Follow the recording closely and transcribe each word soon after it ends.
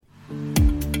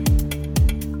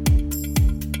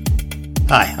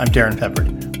Hi, I'm Darren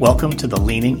Peppard. Welcome to the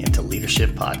Leaning into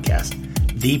Leadership podcast,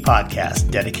 the podcast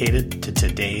dedicated to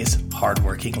today's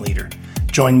hardworking leader.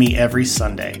 Join me every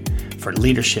Sunday for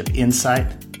leadership insight,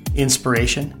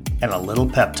 inspiration, and a little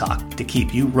pep talk to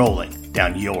keep you rolling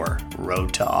down your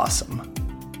road to awesome.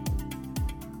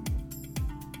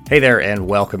 Hey there, and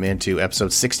welcome into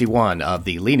episode 61 of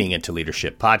the Leaning into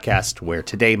Leadership podcast, where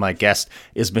today my guest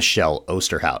is Michelle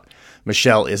Osterhoudt.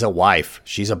 Michelle is a wife,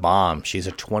 she's a mom, she's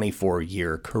a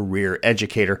 24-year career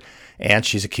educator, and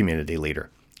she's a community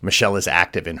leader. Michelle is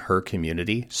active in her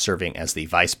community, serving as the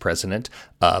vice president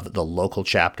of the local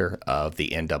chapter of the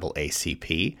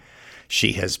NAACP.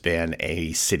 She has been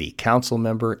a city council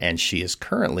member, and she is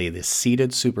currently the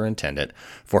seated superintendent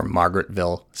for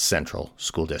Margaretville Central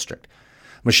School District.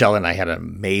 Michelle and I had an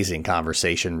amazing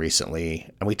conversation recently,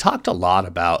 and we talked a lot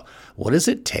about what does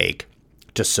it take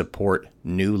to support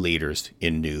new leaders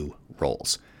in new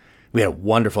roles. We had a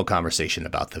wonderful conversation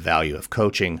about the value of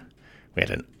coaching. We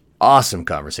had an awesome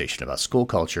conversation about school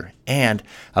culture and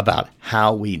about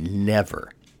how we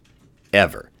never,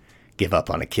 ever give up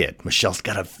on a kid. Michelle's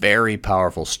got a very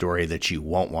powerful story that you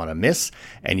won't want to miss,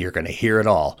 and you're going to hear it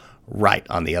all right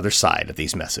on the other side of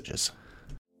these messages.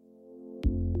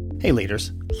 Hey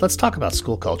leaders, let's talk about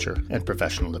school culture and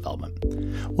professional development.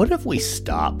 What if we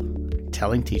stop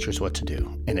telling teachers what to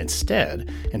do and instead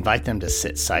invite them to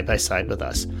sit side by side with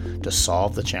us to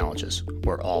solve the challenges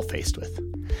we're all faced with?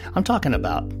 I'm talking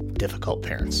about difficult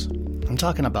parents. I'm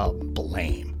talking about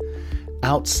blame,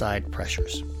 outside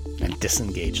pressures, and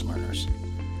disengaged learners.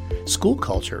 School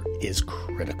culture is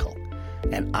critical,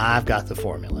 and I've got the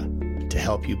formula to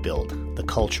help you build the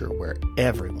culture where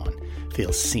everyone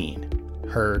feels seen,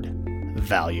 heard,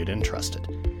 valued, and trusted.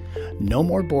 No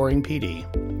more boring PD.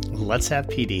 Let's have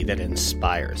PD that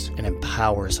inspires and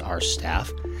empowers our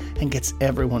staff and gets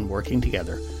everyone working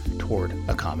together toward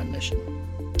a common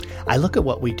mission. I look at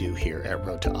what we do here at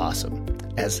Road to Awesome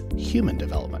as human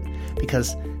development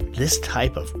because this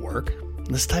type of work,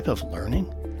 this type of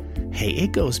learning, hey,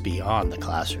 it goes beyond the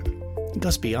classroom. It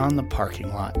goes beyond the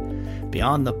parking lot,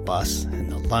 beyond the bus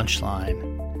and the lunch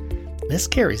line. This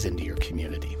carries into your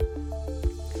community.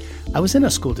 I was in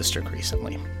a school district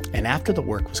recently, and after the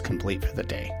work was complete for the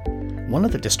day, one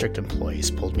of the district employees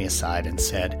pulled me aside and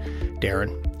said,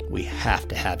 "Darren, we have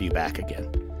to have you back again.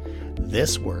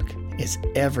 This work is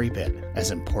every bit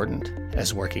as important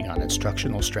as working on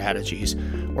instructional strategies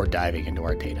or diving into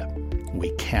our data.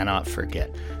 We cannot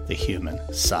forget the human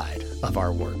side of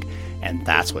our work, and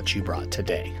that's what you brought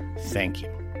today. Thank you."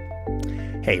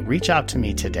 Hey, reach out to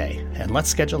me today and let's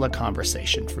schedule a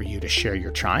conversation for you to share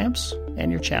your triumphs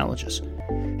and your challenges.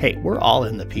 Hey, we're all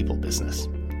in the people business.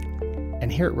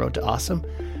 And here at Road to Awesome,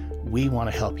 we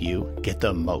want to help you get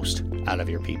the most out of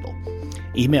your people.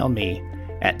 Email me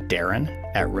at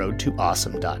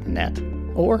darren@roadtoawesome.net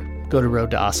or go to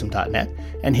roadtoawesome.net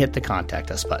and hit the contact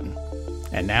us button.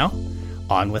 And now,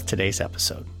 on with today's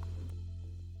episode.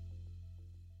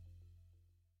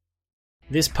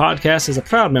 This podcast is a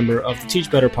proud member of the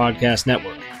Teach Better Podcast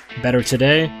Network. Better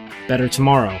today, better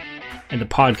tomorrow, and the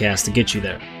podcast to get you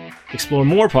there. Explore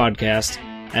more podcasts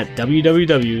at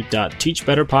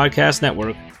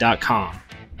www.teachbetterpodcastnetwork.com.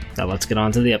 Now let's get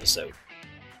on to the episode.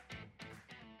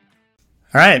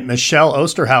 All right, Michelle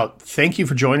Osterhoudt, thank you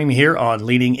for joining me here on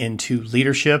Leading into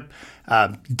Leadership.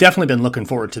 Definitely been looking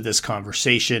forward to this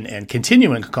conversation and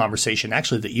continuing a conversation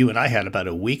actually that you and I had about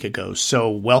a week ago. So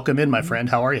welcome in, my friend.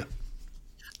 How are you?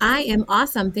 I am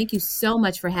awesome. Thank you so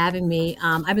much for having me.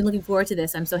 I've been looking forward to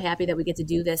this. I'm so happy that we get to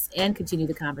do this and continue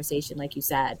the conversation, like you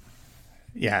said.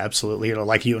 Yeah, absolutely. You know,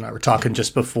 like you and I were talking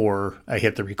just before I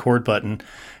hit the record button,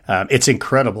 it's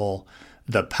incredible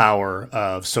the power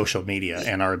of social media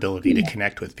and our ability to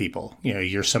connect with people. You know,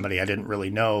 you're somebody I didn't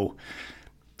really know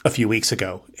a few weeks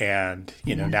ago. And,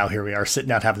 you know, now here we are sitting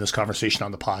down having this conversation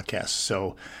on the podcast.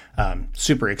 So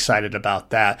super excited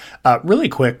about that. Really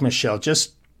quick, Michelle,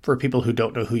 just for people who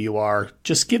don't know who you are,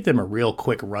 just give them a real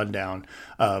quick rundown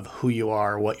of who you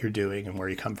are, what you're doing, and where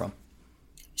you come from.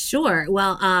 Sure.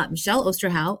 Well, Michelle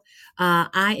Osterhoudt.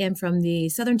 I am from the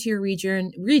Southern Tier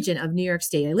region of New York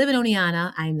State. I live in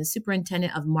Oneonta. I am the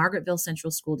superintendent of Margaretville Central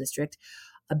School District,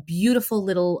 a beautiful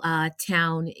little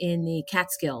town in the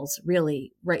Catskills,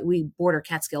 really, right? We border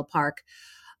Catskill Park.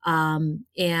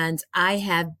 And I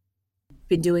have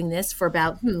been doing this for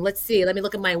about, let me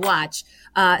look at my watch,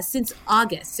 since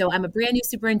August. So I'm a brand new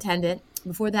superintendent.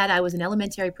 Before that, I was an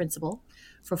elementary principal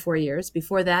for 4 years.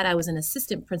 Before that, I was an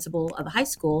assistant principal of a high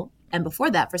school. And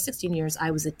before that, for 16 years,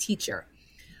 I was a teacher.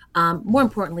 More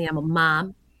importantly, I'm a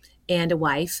mom and a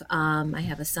wife. I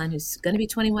have a son who's going to be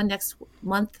 21 next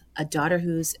month, a daughter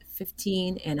who's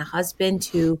 15, and a husband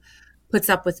who puts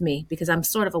up with me because I'm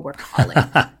sort of a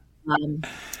workaholic.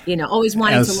 Always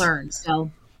wanting to learn.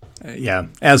 So. Yeah,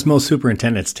 as most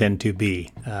superintendents tend to be,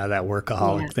 that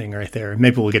workaholic thing right there.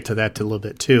 Maybe we'll get to that a little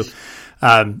bit too.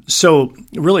 So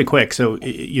really quick, so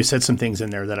you said some things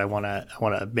in there that I want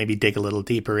to maybe dig a little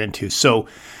deeper into. So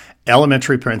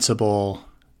elementary principal,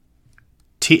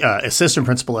 assistant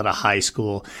principal at a high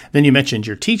school. Then you mentioned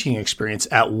your teaching experience.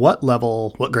 At what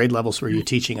grade levels were you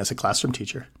teaching as a classroom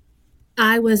teacher?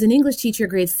 I was an English teacher,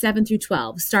 grades 7 through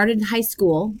 12. Started in high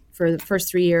school for the first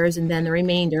 3 years, and then the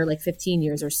remainder, like 15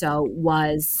 years or so,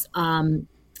 was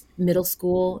middle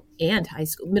school and high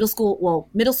school.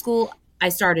 Middle school I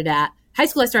started at. High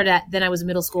school I started at, then I was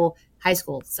middle school, high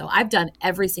school. So I've done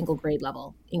every single grade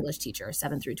level English teacher,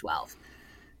 7 through 12.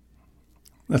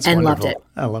 That's and wonderful. Loved it.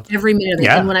 I loved it. Every minute of it.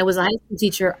 Yeah. And when I was a high school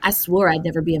teacher, I swore I'd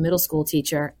never be a middle school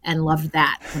teacher, and loved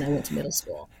that when I went to middle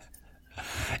school.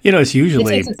 It's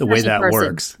usually the way that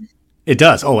works. It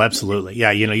does. Oh, absolutely.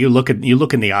 Yeah. You look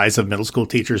in the eyes of middle school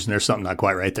teachers and there's something not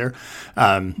quite right there.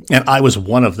 And I was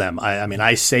one of them.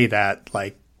 I say that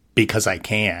like because I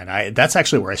can. That's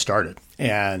actually where I started.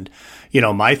 And,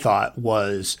 my thought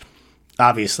was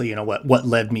obviously, what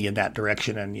led me in that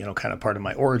direction. And, kind of part of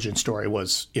my origin story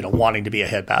was, wanting to be a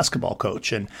head basketball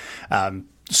coach. And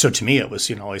so to me, it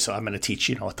was, always, so I'm going to teach,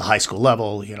 at the high school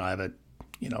level. I have a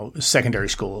secondary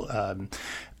school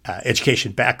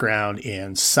education background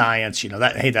in science,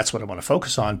 that's what I want to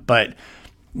focus on. But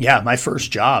yeah, my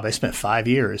first job, I spent 5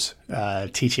 years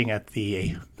teaching at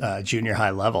the junior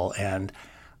high level, and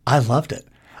I loved it.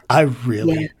 I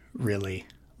really, really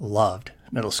loved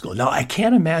middle school. Now, I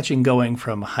can't imagine going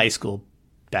from high school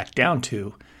back down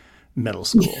to middle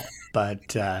school, but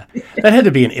that had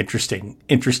to be an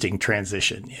interesting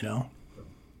transition,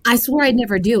 I swore I'd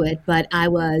never do it, but I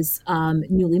was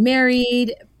newly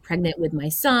married, pregnant with my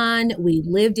son. We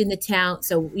lived in the town.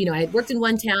 So, I had worked in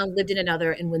one town, lived in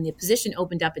another. And when the position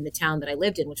opened up in the town that I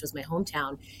lived in, which was my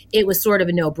hometown, it was sort of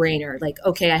a no-brainer. Like,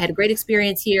 okay, I had a great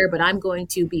experience here, but I'm going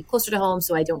to be closer to home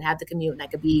so I don't have the commute and I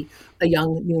could be a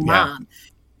young new mom.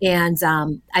 And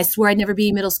I swore I'd never be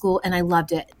in middle school, and I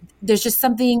loved it. There's just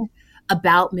something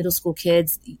about middle school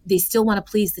kids. They still want to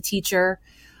please the teacher.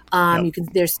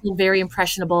 They're still very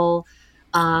impressionable.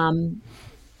 And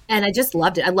I just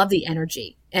loved it. I love the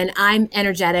energy, and I'm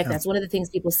energetic. That's one of the things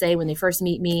people say when they first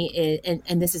meet me.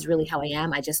 And this is really how I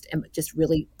am. I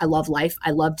love life.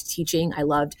 I loved teaching. I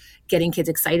loved getting kids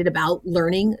excited about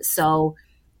learning. So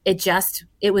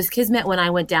it was kismet when I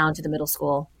went down to the middle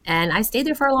school, and I stayed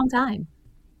there for a long time.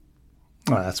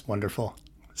 Oh, that's wonderful.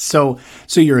 So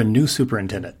you're a new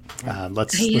superintendent.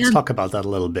 Let's talk about that a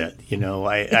little bit.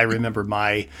 I remember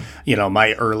my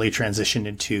early transition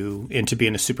into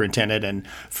being a superintendent, and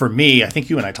for me, I think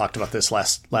you and I talked about this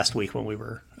last week when we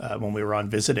were on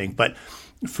visiting. But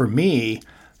for me,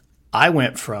 I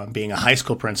went from being a high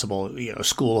school principal, a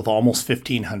school of almost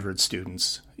 1,500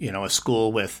 students, a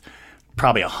school with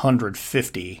probably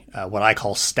 150 what I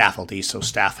call staffalty, so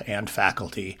staff and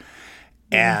faculty,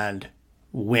 and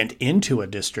went into a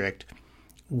district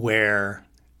where,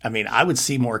 I would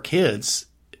see more kids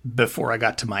before I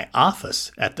got to my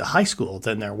office at the high school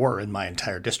than there were in my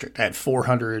entire district. I had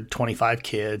 425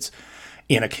 kids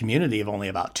in a community of only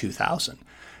about 2,000.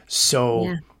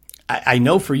 So I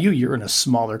know for you, you're in a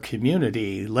smaller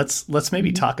community. Let's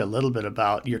maybe talk a little bit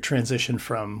about your transition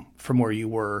from where you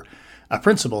were a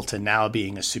principal to now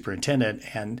being a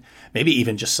superintendent, and maybe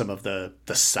even just some of the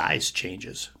size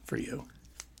changes for you.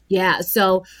 Yeah.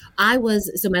 So my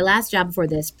last job before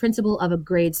this, principal of a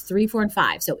grades 3, 4, and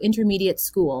 5, so intermediate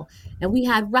school. And we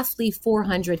had roughly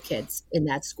 400 kids in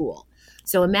that school.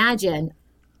 So imagine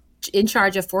in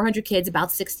charge of 400 kids,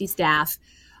 about 60 staff,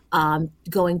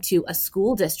 going to a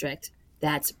school district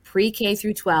that's pre-K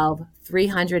through 12,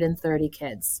 330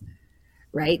 kids,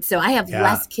 right? So I have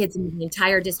less kids in the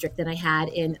entire district than I had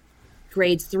in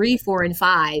grades 3, 4, and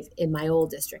 5 in my old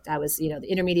district. I was, the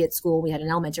intermediate school. We had an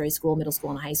elementary school, middle school,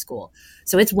 and a high school.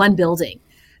 So it's one building.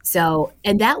 So,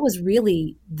 and that was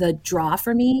really the draw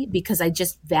for me because I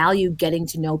just value getting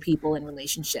to know people and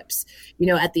relationships.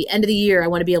 At the end of the year, I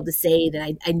want to be able to say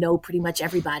that I know pretty much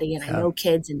everybody and I know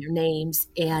kids and their names.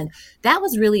 And that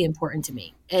was really important to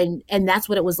me. And that's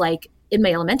what it was like in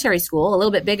my elementary school, a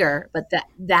little bit bigger, but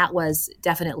that was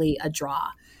definitely a draw.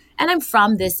 And I'm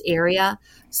from this area,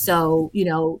 so,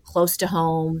 close to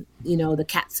home, the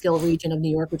Catskill region of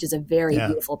New York, which is a very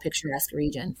beautiful, picturesque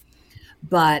region,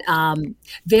 but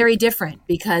very different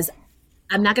because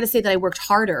I'm not going to say that I worked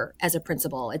harder as a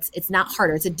principal. It's not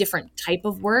harder. It's a different type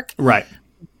of work. Right.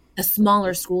 A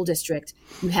smaller school district,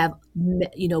 you have,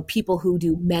 people who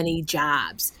do many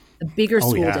jobs. A bigger Oh,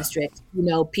 school yeah. district,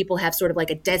 people have sort of like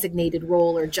a designated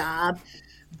role or job.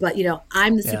 But,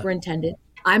 I'm the Yeah. superintendent.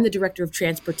 I'm the director of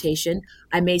transportation.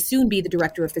 I may soon be the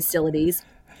director of facilities.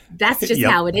 That's just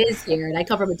Yep. how it is here. And I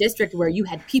come from a district where you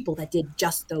had people that did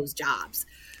just those jobs.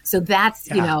 So that's,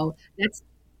 Yeah. that's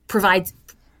provides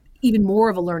even more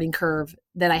of a learning curve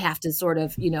that I have to sort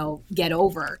of, get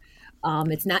over.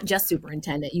 It's not just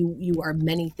superintendent. You are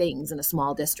many things in a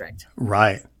small district.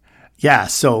 Right. Yeah.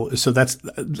 So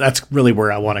that's really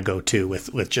where I want to go to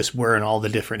with just wearing all the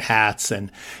different hats.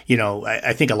 And,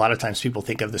 I think a lot of times people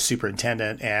think of the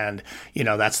superintendent and,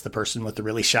 that's the person with the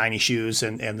really shiny shoes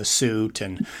and the suit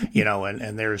and,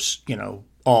 and there's,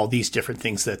 all these different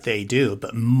things that they do.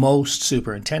 But most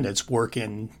superintendents work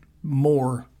in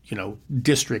more,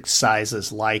 district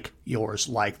sizes like yours,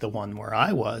 like the one where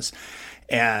I was.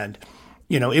 And,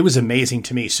 it was amazing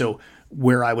to me. So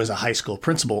where I was a high school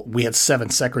principal, we had 7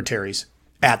 secretaries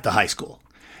at the high school.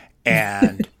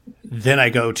 And then I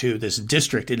go to this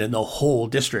district, and in the whole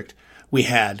district, we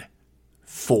had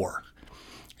 4.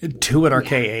 2 at our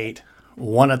K-8,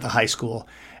 1 at the high school,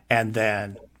 and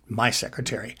then my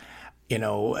secretary.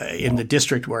 In the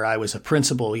district where I was a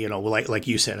principal, like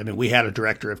you said, I mean, we had a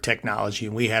director of technology,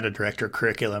 and we had a director of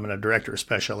curriculum, and a director of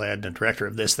special ed, and a director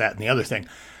of this, that, and the other thing.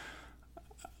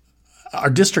 Our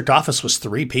district office was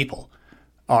 3 people.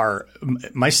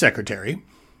 My secretary,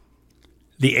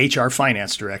 the HR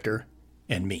finance director,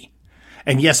 and me.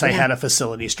 And yes, I had a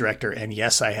facilities director, and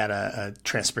yes, I had a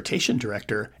transportation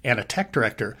director and a tech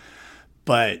director,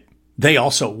 but they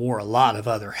also wore a lot of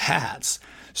other hats.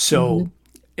 So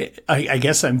I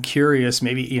guess I'm curious,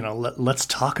 maybe, let's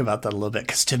talk about that a little bit,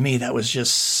 because to me, that was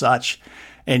just such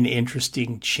an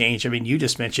interesting change. I mean, you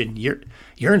just mentioned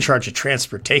you're in charge of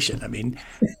transportation. I mean,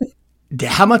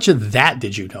 how much of that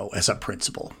did you know as a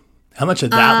principal? How much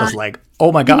of that was like,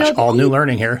 oh my gosh, all new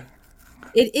learning here?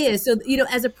 It is. So,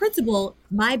 as a principal,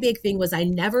 my big thing was I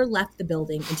never left the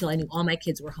building until I knew all my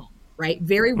kids were home, right?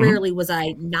 Very rarely was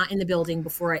I not in the building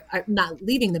not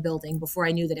leaving the building before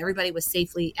I knew that everybody was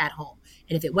safely at home.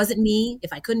 And if it wasn't me,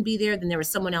 if I couldn't be there, then there was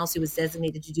someone else who was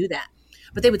designated to do that.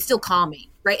 But they would still call me,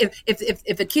 right?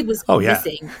 If a kid was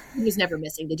missing, he was never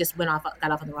missing. They just got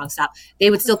off on the wrong stop. They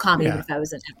would still call me even if I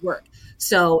wasn't at work.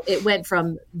 So it went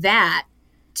from that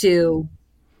to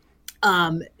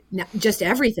just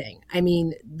everything. I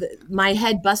mean, my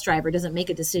head bus driver doesn't make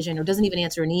a decision or doesn't even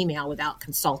answer an email without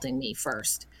consulting me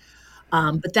first.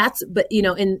 As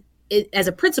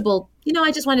a principal,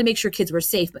 I just wanted to make sure kids were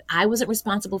safe, but I wasn't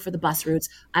responsible for the bus routes.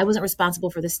 I wasn't responsible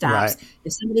for the stops. Right.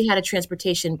 If somebody had a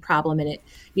transportation problem in it,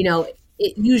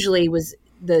 it usually was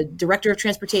the director of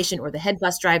transportation or the head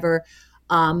bus driver.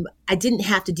 I didn't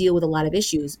have to deal with a lot of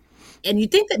issues. And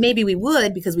you'd think that maybe we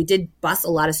would, because we did bus a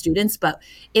lot of students, but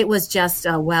it was just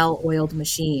a well-oiled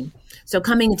machine. So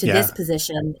coming into this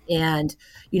position and,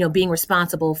 being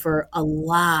responsible for a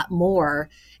lot more,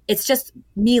 it's just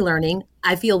me learning.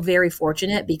 I feel very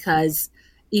fortunate because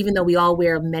even though we all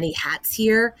wear many hats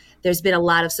here, there's been a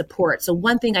lot of support. So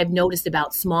one thing I've noticed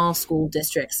about small school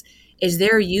districts is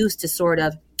they're used to sort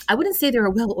of, I wouldn't say they're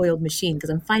a well-oiled machine, because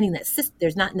I'm finding that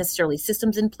there's not necessarily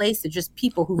systems in place. They're just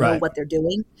people who know what they're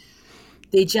doing.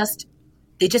 They just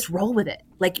roll with it.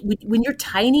 Like when you're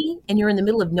tiny and you're in the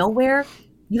middle of nowhere,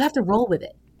 you have to roll with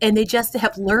it. And they just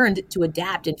have learned to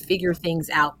adapt and figure things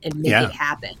out and make it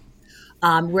happen.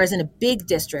 Whereas in a big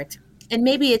district, and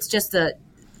maybe it's just the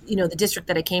district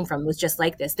that I came from was just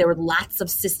like this. There were lots of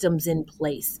systems in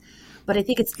place. But I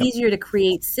think it's easier to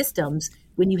create systems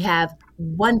when you have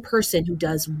one person who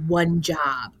does one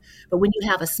job. But when you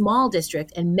have a small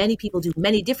district and many people do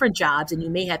many different jobs, and you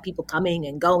may have people coming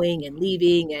and going and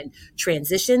leaving and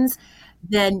transitions,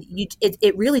 then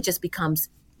it really just becomes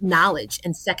knowledge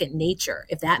and second nature,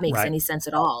 if that makes any sense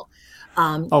at all.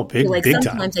 Big sometimes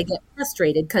time. I get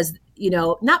frustrated because,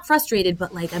 not frustrated,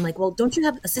 but I'm like, well, don't you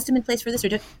have a system in place for this?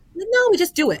 No, we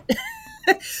just do it.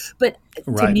 But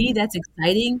to me, that's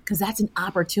exciting because that's an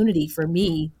opportunity for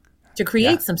me to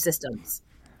create some systems.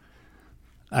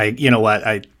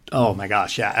 Oh my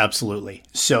gosh. Yeah, absolutely.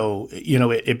 So,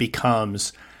 it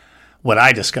becomes, what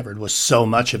I discovered was so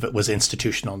much of it was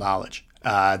institutional knowledge.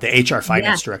 The HR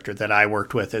finance director that I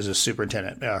worked with as a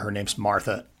superintendent, her name's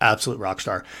Martha, absolute rock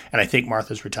star. And I think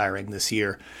Martha's retiring this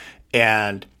year.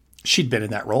 And she'd been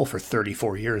in that role for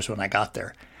 34 years when I got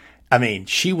there. I mean,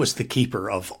 she was the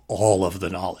keeper of all of the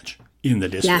knowledge in the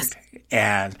district.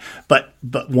 And but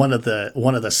one of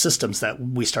the systems that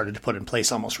we started to put in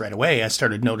place almost right away, I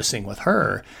started noticing with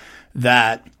her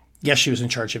that yes, she was in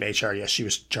charge of HR, yes, she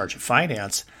was in charge of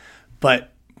finance,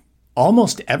 but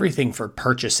almost everything for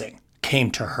purchasing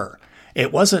came to her.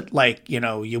 It wasn't like,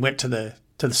 you went to the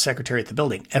to the secretary at the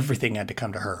building. Everything had to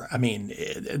come to her. I mean,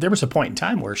 there was a point in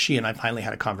time where she and I finally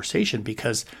had a conversation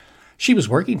because she was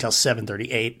working till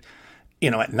 7:38.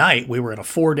 At night. We were in a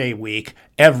 4-day week.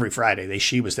 Every Friday,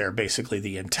 she was there basically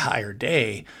the entire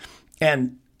day.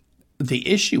 And the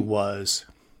issue was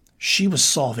she was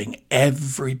solving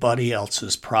everybody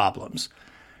else's problems.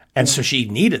 And so she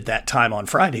needed that time on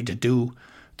Friday to do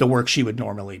the work she would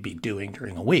normally be doing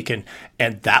during a week. And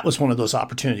that was one of those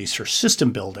opportunities for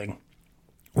system building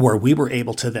where we were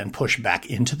able to then push back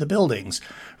into the buildings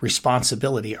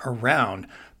responsibility around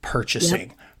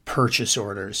purchasing, purchase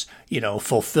orders,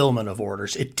 fulfillment of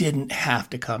orders. It didn't have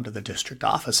to come to the district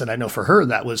office. And I know for her,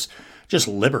 that was just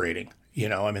liberating.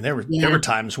 There were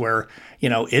times where,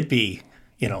 it'd be,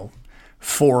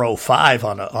 4:05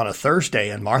 on a Thursday,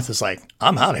 and Martha's like,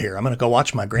 I'm out of here. I'm going to go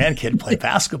watch my grandkid play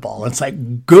basketball. And it's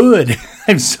like, good.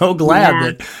 I'm so glad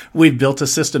that we built a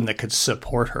system that could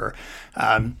support her.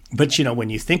 But when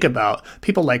you think about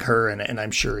people like her, and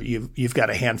I'm sure you've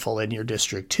got a handful in your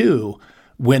district too,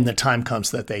 when the time comes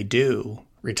that they do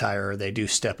retire or they do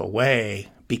step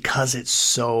away, because it's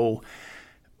so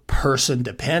person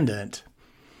dependent,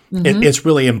 it's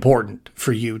really important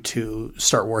for you to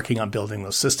start working on building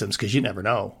those systems, because you never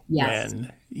know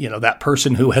when, that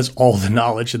person who has all the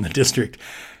knowledge in the district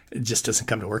just doesn't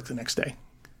come to work the next day.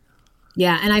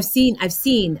 Yeah. And I've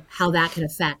seen how that can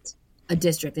affect a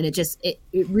district, and it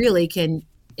really can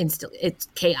instill, it's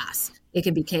chaos. It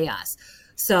can be chaos.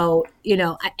 So,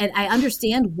 I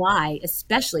understand why,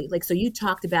 especially so you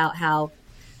talked about how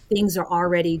things are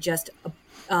already just,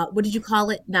 what did you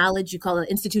call it? Knowledge? You call it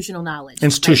institutional knowledge.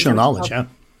 Institutional knowledge, yeah.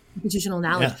 Institutional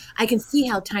knowledge. Yeah. I can see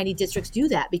how tiny districts do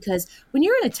that, because when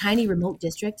you're in a tiny remote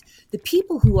district, the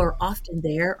people who are often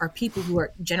there are people who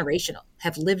are generational,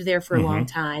 have lived there for a long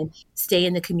time, stay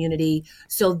in the community.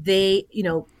 So they,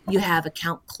 you have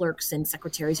account clerks and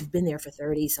secretaries who've been there for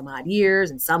 30 some odd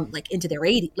years, and some into their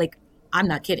 80s, I'm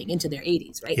not kidding, into their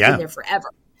 80s, right? Yeah. Been there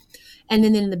forever. And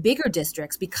then in the bigger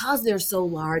districts, because they're so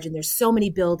large and there's so many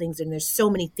buildings and there's so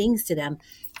many things to them,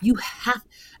 you have,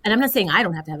 and I'm not saying I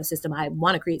don't have to have a system. I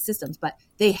want to create systems, but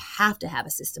they have to have a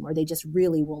system, or they just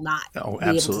really will not be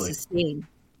able to sustain,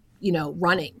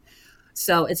 running.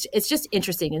 So it's just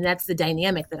interesting. And that's the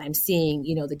dynamic that I'm seeing,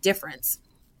 the difference.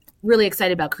 Really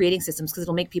excited about creating systems because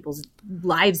it'll make people's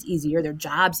lives easier, their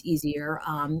jobs easier.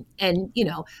 And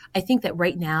I think that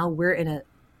right now we're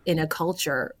in a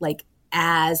culture,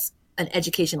 as an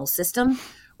educational system,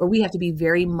 where we have to be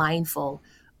very mindful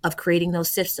of creating those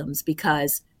systems,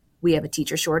 because we have a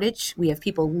teacher shortage. We have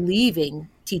people leaving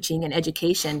teaching and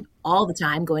education all the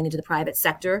time, going into the private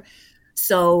sector.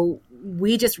 So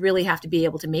we just really have to be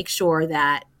able to make sure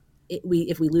that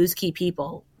if we lose key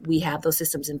people, we have those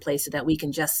systems in place so that we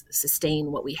can just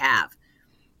sustain what we have.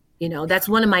 That's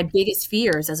one of my biggest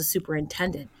fears as a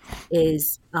superintendent,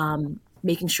 is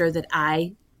making sure that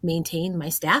I maintain my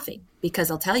staffing, because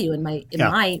I'll tell you, in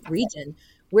my region,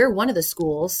 we're one of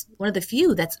the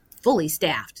few that's fully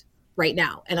staffed right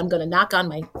now. And I'm going to knock on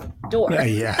my door.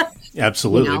 Yeah,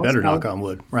 absolutely. Better knock on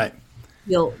wood. Right.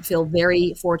 You'll feel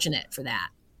very fortunate for that.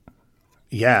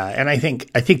 Yeah, and I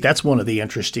think that's one of the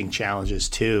interesting challenges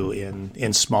too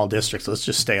in small districts. Let's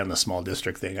just stay on the small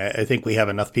district thing. I think we have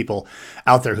enough people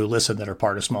out there who listen that are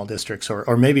part of small districts,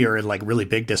 or maybe are in really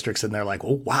big districts, and they're like,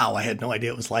 "Oh wow, I had no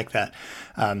idea it was like that."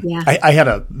 I had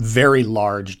a very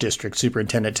large district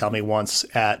superintendent tell me once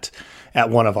at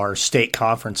one of our state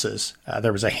conferences.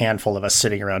 There was a handful of us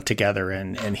sitting around together,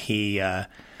 and he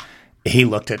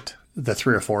looked at the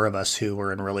 3 or 4 of us who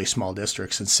were in really small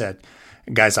districts and said,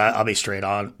 "Guys, I'll be straight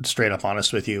up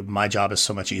honest with you. My job is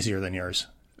so much easier than yours."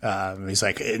 He's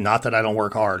like, "Not that I don't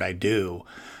work hard, I do,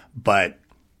 but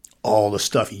all the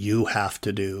stuff you have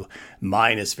to do,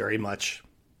 mine is very much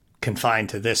confined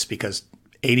to this, because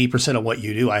 80% of what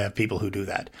you do, I have people who do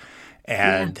that."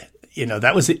 And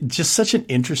that was just such an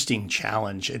interesting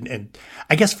challenge. And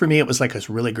I guess for me, it was this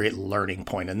really great learning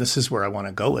point. And this is where I want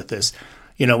to go with this.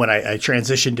 When I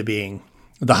transitioned to being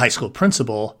the high school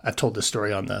principal, I've told this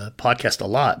story on the podcast a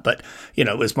lot, but,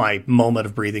 it was my moment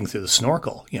of breathing through the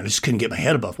snorkel. I just couldn't get my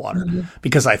head above water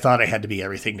because I thought I had to be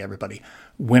everything to everybody.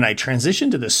 When I transitioned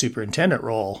to this superintendent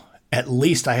role, at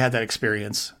least I had that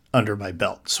experience under my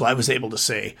belt. So I was able to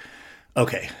say,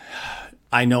 okay,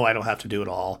 I know I don't have to do it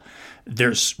all.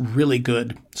 There's really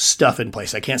good stuff in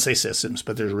place. I can't say systems,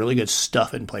 but there's really good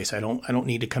stuff in place. I don't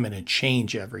need to come in and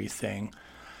change everything.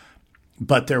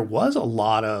 But there was a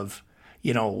lot of,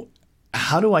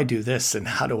 how do I do this and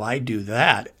how do I do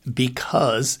that?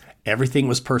 Because everything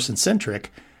was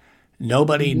person-centric.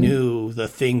 Nobody knew the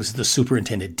things the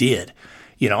superintendent did.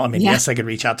 Yes, I could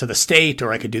reach out to the state,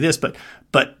 or I could do this, but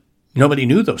nobody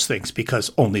knew those things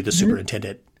because only the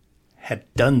superintendent had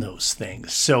done those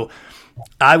things. So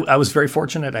I was very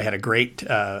fortunate. I had a great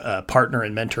partner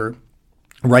and mentor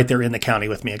right there in the county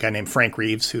with me, a guy named Frank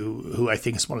Reeves, who I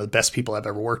think is one of the best people I've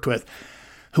ever worked with,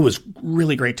 who was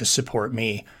really great to support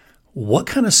me. What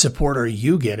kind of support are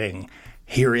you getting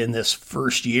here in this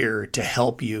first year to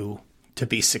help you to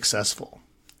be successful?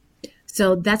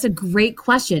 So that's a great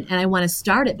question. And I want to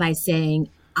start it by saying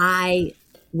I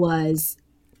was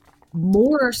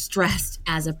more stressed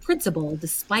as a principal,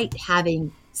 despite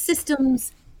having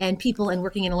systems and people and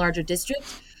working in a larger district,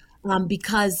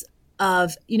 because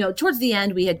of, towards the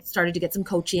end, we had started to get some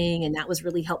coaching, and that was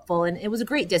really helpful. And it was a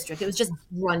great district. It was just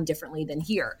run differently than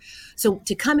here. So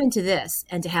to come into this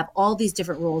and to have all these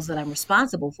different roles that I'm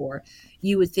responsible for,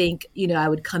 you would think, I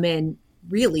would come in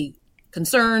really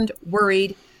concerned,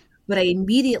 worried, but I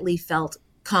immediately felt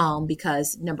calm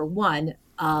because, number one,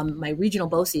 my regional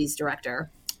BOCES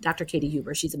director, Dr. Katie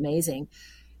Huber, she's amazing.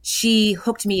 She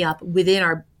hooked me up within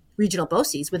our regional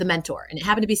BOCES with a mentor. And it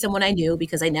happened to be someone I knew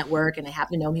because I network, and I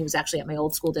happened to know him. He was actually at my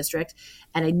old school district,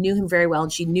 and I knew him very well.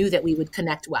 And she knew that we would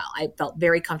connect well. I felt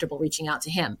very comfortable reaching out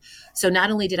to him. So not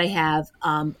only did I have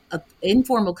an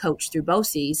informal coach through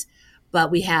BOCES, but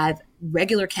we have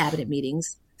regular cabinet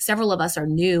meetings. Several of us are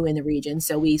new in the region,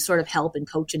 so we sort of help and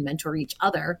coach and mentor each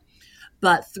other.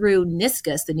 But through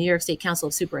NISCUS, the New York State Council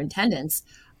of Superintendents,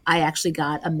 I actually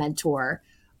got a mentor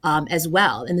as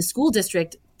well. And the school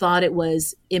district thought it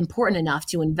was important enough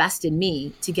to invest in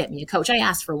me to get me a coach. I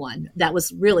asked for one. That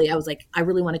was really, I was like, I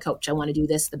really want to coach. I want to do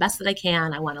this the best that I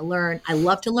can. I want to learn. I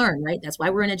love to learn, right? That's why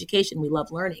we're in education. We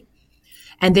love learning.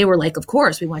 And they were like, of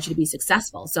course, we want you to be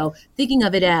successful. So thinking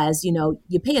of it as, you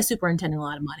pay a superintendent a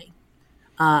lot of money.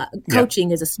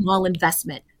 Coaching is a small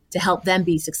investment to help them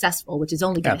be successful, which is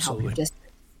only going to help your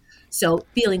district. So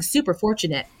feeling super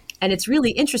fortunate. And it's really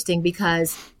interesting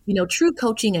because, true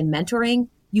coaching and mentoring,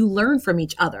 you learn from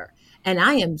each other. And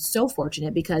I am so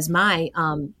fortunate because my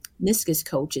NISCUS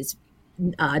coach is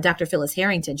Dr. Phyllis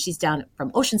Harrington. She's down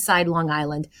from Oceanside, Long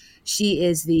Island. She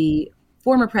is the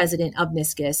former president of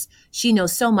NISCUS. She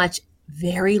knows so much.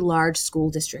 Very large school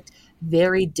district,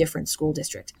 very different school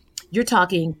district. You're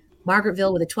talking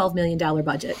Margaretville with a $12 million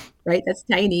budget, right? That's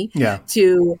tiny. Yeah.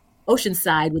 To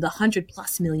Oceanside with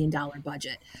 $100+ million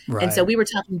budget. Right. And so we were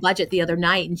talking budget the other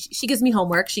night, and she gives me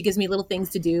homework. She gives me little things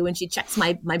to do, and she checks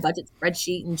my budget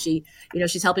spreadsheet, and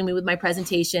she's helping me with my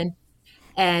presentation.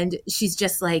 And she's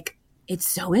just like, it's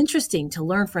so interesting to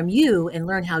learn from you and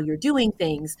learn how you're doing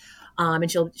things. And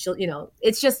she'll,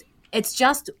 it's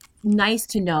just nice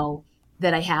to know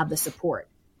that I have the support,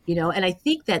 and I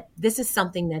think that this is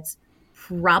something that's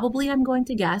probably, I'm going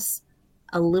to guess,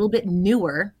 a little bit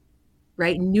newer,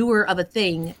 right? Newer of a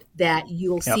thing that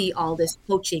you'll see all this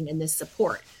coaching and this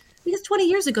support. Because 20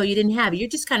 years ago, you didn't have it. You're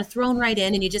just kind of thrown right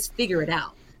in and you just figure it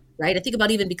out, right? I think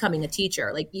about even becoming a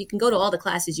teacher. Like, you can go to all the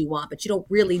classes you want, but you don't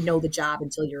really know the job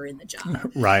until you're in the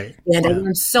job. Right. And I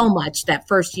learned so much that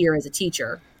first year as a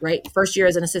teacher, right? First year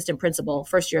as an assistant principal,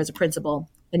 first year as a principal,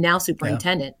 and now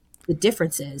superintendent. The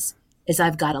difference is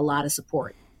I've got a lot of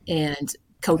support and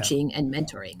coaching and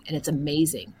mentoring, and it's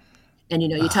amazing. And,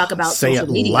 you talk about say social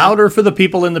it media. Louder for the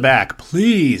people in the back.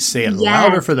 Please say it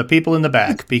louder for the people in the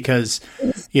back, because,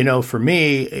 for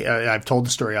me, I've told the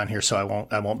story on here, so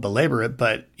I won't belabor it.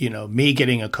 But, me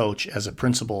getting a coach as a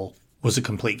principal was a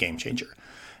complete game changer.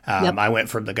 I went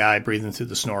from the guy breathing through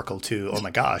the snorkel to, oh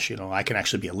my gosh, I can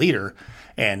actually be a leader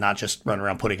and not just run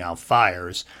around putting out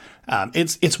fires.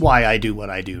 It's why I do what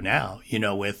I do now,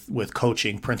 with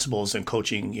coaching principals and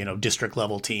coaching, district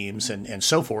level teams and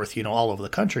so forth, all over the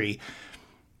country.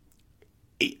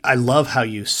 I love how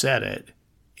you said it.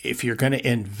 If you're going to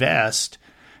invest,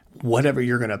 whatever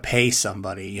you're going to pay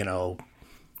somebody, $100,000,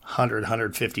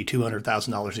 $150,000,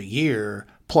 $200,000 a year,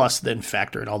 plus then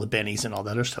factor in all the bennies and all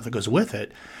the other stuff that goes with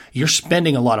it, you're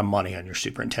spending a lot of money on your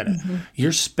superintendent. Mm-hmm.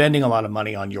 You're spending a lot of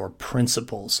money on your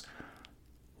principals.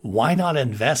 Why not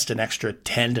invest an extra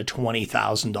 $10,000 to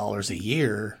 $20,000 a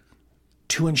year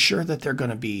to ensure that they're going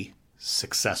to be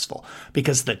successful?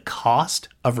 Because the cost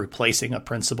of replacing a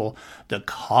principal, the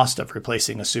cost of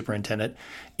replacing a superintendent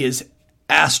is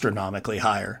astronomically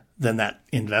higher than that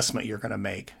investment you're going to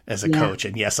make as a coach.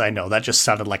 And yes, I know that just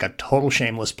sounded like a total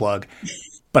shameless plug,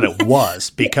 but it was,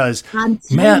 because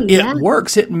it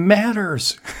works. It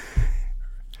matters.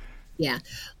 Yeah.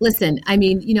 Listen, I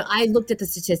mean, I looked at the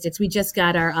statistics. We just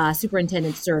got our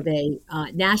superintendent survey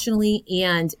nationally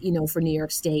and, for New York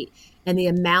State, and the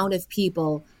amount of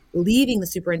people leaving the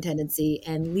superintendency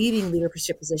and leaving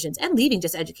leadership positions and leaving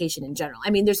just education in general. I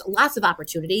mean, there's lots of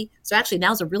opportunity. So actually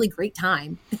now's a really great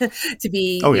time to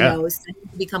be, to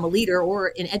become a leader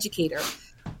or an educator.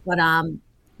 But,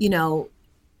 you know,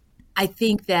 I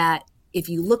think that if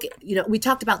you look at, we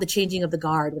talked about the changing of the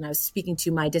guard when I was speaking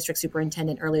to my district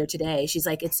superintendent earlier today. She's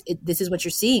like, this is what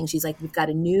you're seeing. She's like, we've got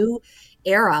a new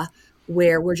era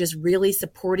where we're just really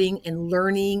supporting and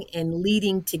learning and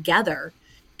leading together,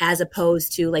 as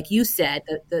opposed to, like you said,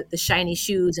 the shiny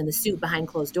shoes and the suit behind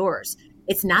closed doors.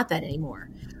 It's not that anymore.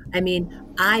 I mean,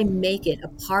 I make it a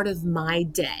part of my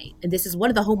day. And this is one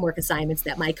of the homework assignments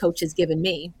that my coach has given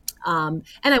me. And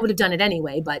I would have done it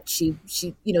anyway, but she,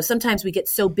 sometimes we get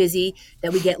so busy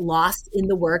that we get lost in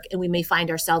the work and we may find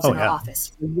ourselves in our office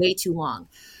for way too long.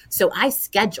 So I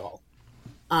schedule,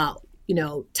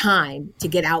 time to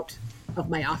get out of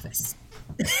my office.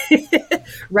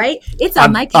 Right? It's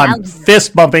on my calendar. I'm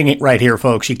fist bumping it right here,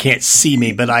 folks. You can't see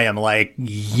me, but I am like,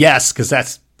 yes, because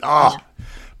that's,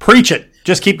 preach it.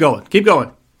 Just keep going. Keep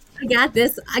going. I got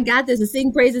this. And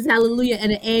sing praises, hallelujah,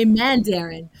 and an amen,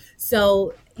 Darren.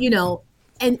 So,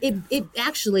 and it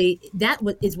actually,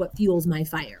 is what fuels my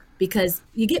fire, because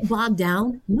you get bogged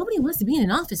down. Nobody wants to be in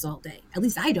an office all day. At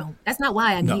least I don't. That's not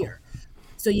why I'm here.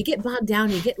 So you get bogged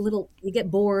down, you get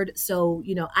bored. So,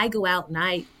 I go out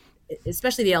and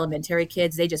especially the elementary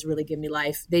kids, they just really give me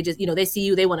life. They just, they see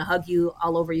you, they want to hug you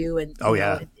all over you. And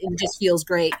it just feels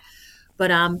great. But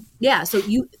so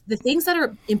the things that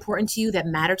are important to you, that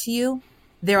matter to you,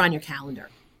 they're on your calendar.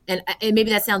 And maybe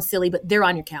that sounds silly, but they're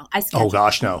on your calendar. Oh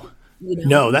gosh, no.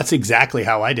 No, that's exactly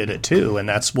how I did it too. And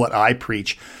that's what I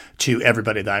preach to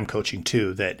everybody that I'm coaching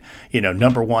too, that,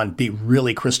 number one, be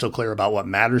really crystal clear about what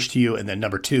matters to you. And then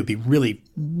number two, be really,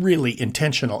 really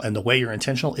intentional. And the way you're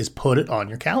intentional is put it on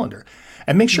your calendar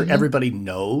and make sure everybody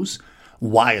knows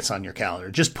why it's on your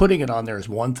calendar. Just putting it on there is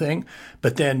one thing,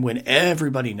 but then when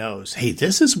everybody knows, hey,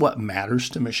 this is what matters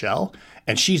to Michelle,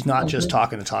 and she's not just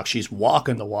talking the talk, she's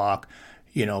walking the walk,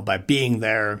 by being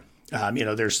there.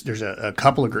 There's a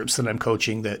couple of groups that I'm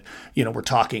coaching that, we're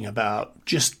talking about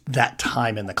just that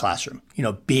time in the classroom,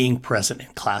 being present in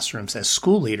classrooms as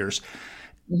school leaders.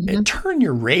 And turn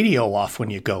your radio off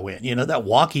when you go in, that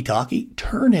walkie-talkie,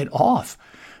 turn it off.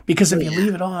 Because if you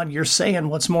leave it on, you're saying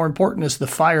what's more important is the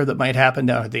fire that might happen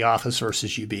down at the office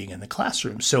versus you being in the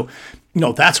classroom. So,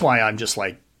 that's why I'm just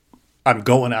like, I'm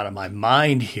going out of my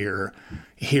mind here,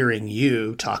 hearing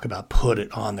you talk about put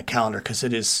it on the calendar, because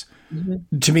it is,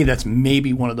 to me, that's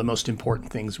maybe one of the most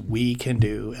important things we can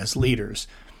do as leaders,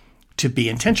 to be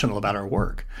intentional about our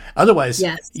work. Otherwise,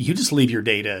 you just leave your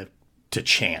day to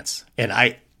chance. And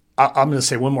I'm going to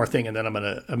say one more thing, and then I'm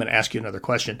going to ask you another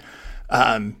question.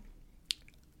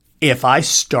 If I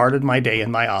started my day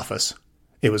in my office,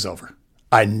 it was over.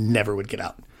 I never would get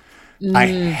out. I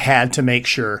had to make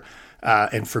sure,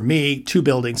 and for me, 2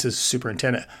 buildings as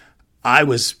superintendent, I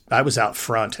was out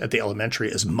front at the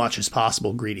elementary as much as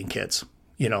possible greeting kids.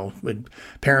 When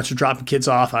parents are dropping kids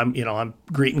off, I'm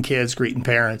greeting kids, greeting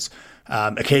parents.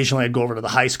 Occasionally I'd go over to the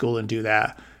high school and do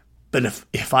that. But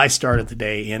if I started the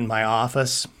day in my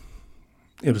office,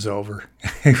 it was over.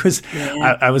 It was.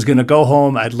 Yeah. I was going to go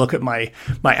home. I'd look at my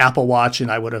Apple Watch,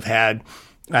 and I would have had,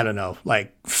 I don't know,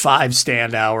 like 5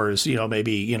 stand hours.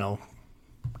 Maybe a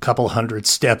couple hundred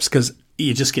steps, because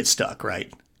you just get stuck,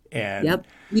 right? And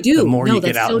you do. The more you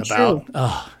get out and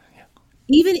about,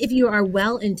 even if you are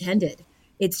well intended,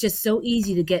 it's just so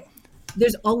easy to get.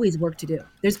 There's always work to do.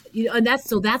 And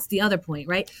that's the other point,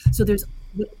 right? So there's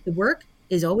the work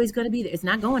is always going to be there. It's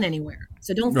not going anywhere.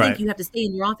 So don't think you have to stay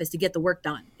in your office to get the work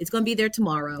done. It's going to be there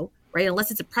tomorrow, right?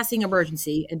 Unless it's a pressing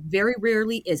emergency, and very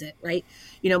rarely is it, right?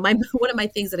 One of my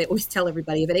things that I always tell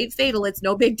everybody, if it ain't fatal, it's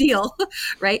no big deal,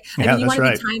 right? Yeah, you want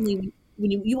to be timely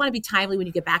when you want to be timely when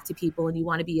you get back to people, and you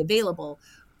want to be available,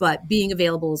 but being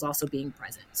available is also being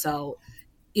present. So,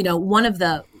 one of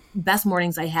the best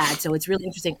mornings I had. So it's really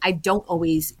interesting. I don't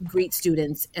always greet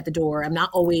students at the door. I'm not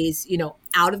always,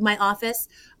 out of my office.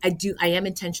 I am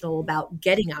intentional about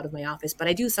getting out of my office, but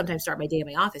I do sometimes start my day in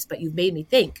my office. But you've made me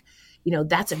think,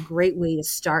 that's a great way to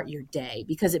start your day,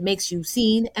 because it makes you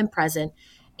seen and present.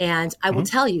 And I will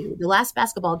tell you, the last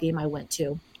basketball game I went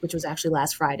to, which was actually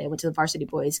last Friday, I went to the varsity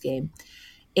boys game,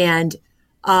 and,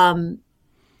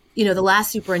 the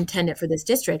last superintendent for this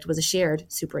district was a shared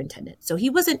superintendent. So he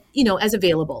wasn't, as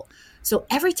available. So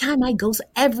every time I go,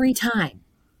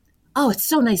 oh, it's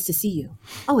so nice to see you.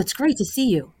 Oh, it's great to see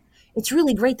you. It's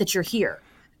really great that you're here,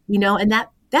 and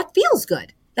that feels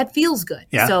good. That feels good.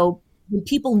 Yeah. So when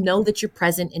people know that you're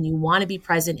present and you want to be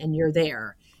present and you're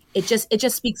there, it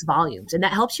just speaks volumes, and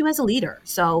that helps you as a leader.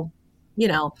 So,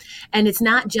 and it's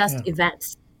not just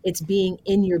events. It's being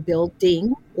in your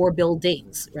building or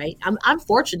buildings, right? I'm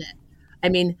fortunate. I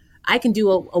mean, I can do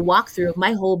a walkthrough of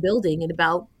my whole building in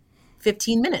about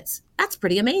 15 minutes. That's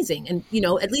pretty amazing. And,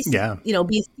 at least,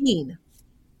 be seen.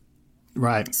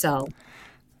 Right. So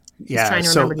just Yeah. trying to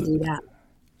remember to do that.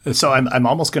 So I'm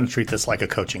almost going to treat this like a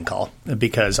coaching call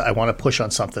because I want to push on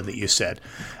something that you said.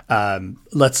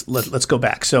 Let's go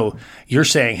back. So you're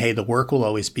saying, hey, the work will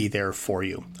always be there for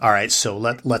you. All right. So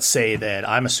let's say that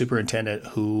I'm a superintendent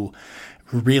who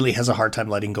really has a hard time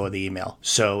letting go of the email.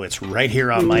 So it's right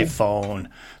here on my phone.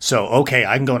 So, okay,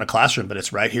 I can go in a classroom, but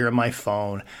it's right here on my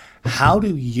phone. How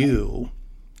do you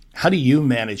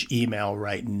manage email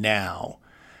right now?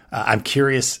 I'm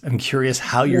curious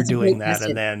how you're doing that,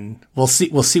 and then we'll see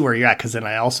where you're at, because then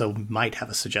I also might have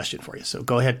a suggestion for you. So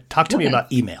go ahead, talk to me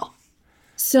about email.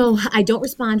 So I don't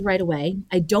respond right away.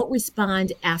 I don't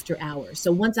respond after hours.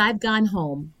 So once I've gone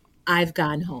home, I've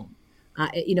gone home.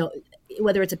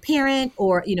 Whether it's a parent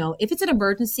or, if it's an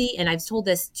emergency, and I've told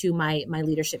this to my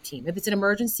leadership team, if it's an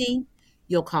emergency,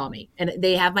 you'll call me. And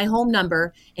they have my home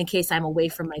number in case I'm away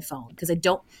from my phone. Because I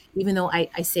don't, even though I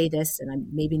say this, and I'm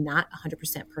maybe not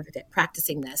 100% perfect at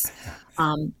practicing this,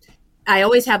 I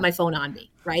always have my phone on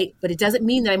me, right? But it doesn't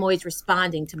mean that I'm always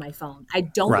responding to my phone. I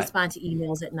don't respond to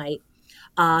emails at night.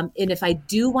 And if I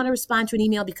do want to respond to an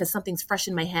email because something's fresh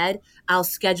in my head, I'll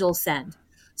schedule send.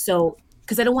 So,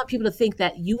 because I don't want people to think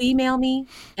that you email me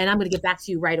and I'm going to get back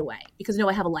to you right away, because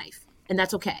I have a life, and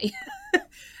that's okay.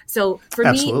 So for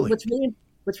Absolutely. me,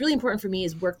 what's really important for me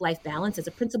is work-life balance. As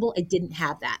a principal, I didn't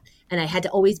have that, and I had to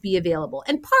always be available.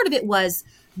 And part of it was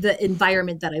the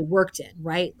environment that I worked in,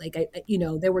 right? Like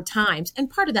there were times, and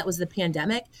part of that was the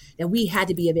pandemic, that we had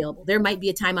to be available. There might be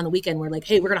a time on the weekend where, like,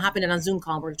 hey, we're going to hop in on a Zoom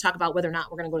call, and we're going to talk about whether or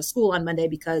not we're going to go to school on Monday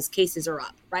because cases are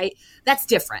up, right? That's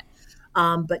different.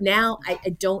 But now I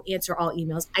don't answer all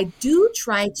emails. I do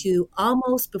try to,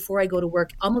 almost before I go to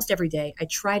work, almost every day, I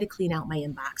try to clean out my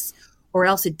inbox, or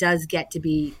else it does get to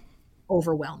be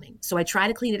overwhelming. So I try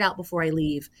to clean it out before I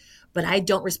leave, but I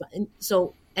don't respond.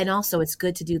 And also it's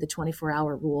good to do the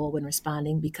 24-hour rule when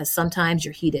responding, because sometimes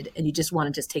you're heated and you just want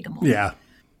to just take a moment. Yeah.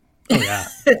 Oh, yeah.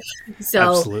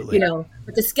 So, absolutely.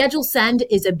 But the schedule send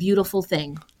is a beautiful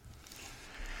thing.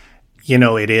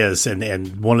 It is.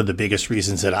 And one of the biggest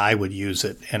reasons that I would use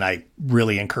it, and I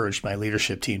really encouraged my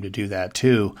leadership team to do that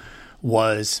too,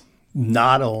 was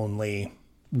not only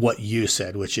what you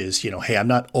said, which is, hey, I'm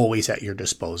not always at your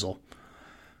disposal,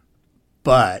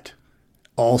 but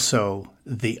also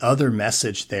the other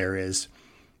message there is,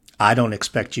 I don't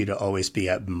expect you to always be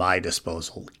at my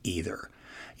disposal either.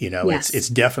 Yes. It's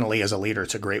definitely, as a leader,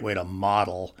 it's a great way to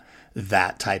model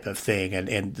that type of thing.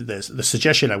 And the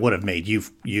suggestion I would have made,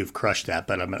 you've crushed that,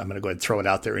 but I'm going to go ahead and throw it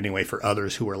out there anyway for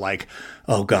others who are like,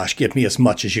 oh gosh, give me as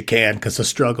much as you can, because the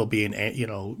struggle being,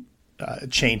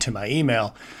 chained to my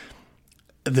email.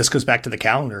 This goes back to the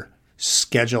calendar.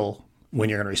 Schedule when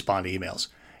you're going to respond to emails.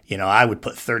 I would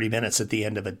put 30 minutes at the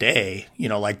end of a day,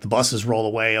 like the buses roll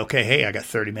away. Okay, hey, I got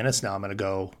 30 minutes now. I'm going to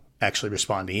go actually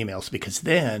respond to emails, because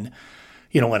then,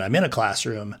 when I'm in a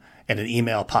classroom and an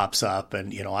email pops up,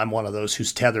 and, I'm one of those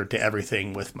who's tethered to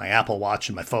everything with my Apple Watch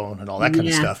and my phone and all that kind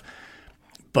of stuff.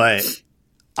 But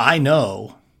I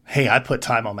know, hey, I put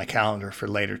time on my calendar for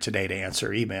later today to answer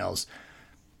emails.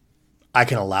 I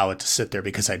can allow it to sit there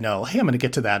because I know, hey, I'm going to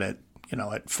get to that at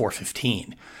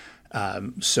 4:15.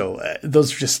 So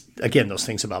those are just, again, those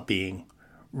things about being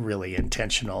really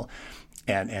intentional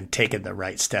and taking the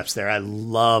right steps there. I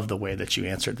love the way that you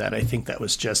answered that. I think that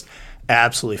was just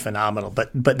absolutely phenomenal.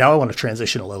 But now I want to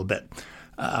transition a little bit.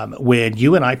 When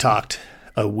you and I talked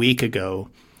a week ago,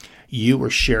 you were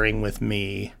sharing with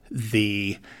me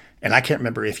and I can't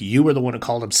remember if you were the one who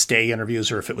called them stay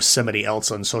interviews or if it was somebody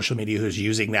else on social media who's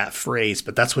using that phrase,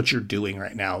 but that's what you're doing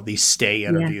right now, these stay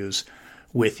interviews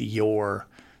with your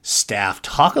staff.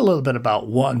 Talk a little bit about,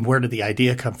 one, where did the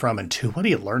idea come from? And two, what are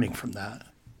you learning from that?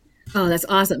 Oh, that's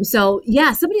awesome. So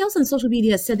somebody else on social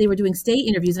media said they were doing stay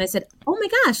interviews. And I said, oh my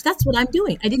gosh, that's what I'm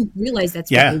doing. I didn't realize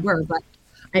that's what they were. But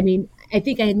I mean, I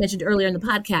think I had mentioned earlier in the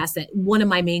podcast that one of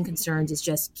my main concerns is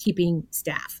just keeping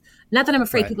staff. Not that I'm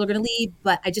afraid people are going to leave,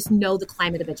 but I just know the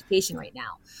climate of education right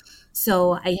now.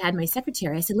 So I had my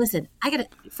secretary, I said, listen,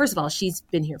 first of all, she's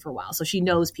been here for a while, so she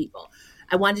knows people.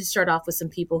 I wanted to start off with some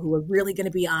people who were really going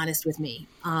to be honest with me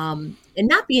and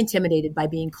not be intimidated by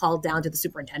being called down to the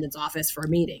superintendent's office for a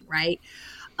meeting, right?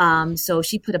 So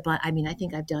she put I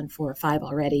think I've done 4 or 5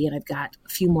 already, and I've got a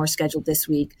few more scheduled this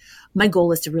week. My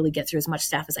goal is to really get through as much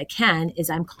staff as I can.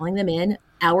 I'm calling them in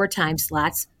hour time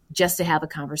slots just to have a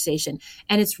conversation.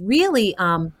 And it's really,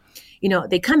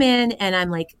 they come in and I'm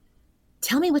like,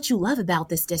 tell me what you love about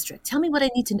this district. Tell me what I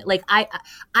need to know. Like,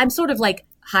 I'm sort of like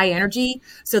high energy.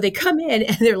 So they come in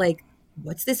and they're like,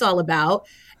 what's this all about?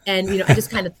 And, I just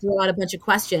kind of throw out a bunch of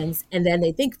questions, and then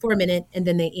they think for a minute and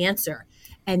then they answer.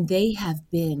 And they have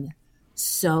been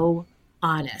so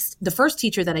honest. The first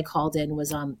teacher that I called in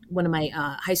was one of my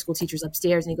high school teachers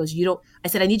upstairs, and he goes, I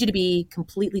said, I need you to be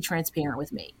completely transparent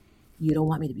with me. You don't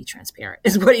want me to be transparent,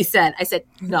 is what he said. I said,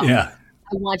 no. Yeah.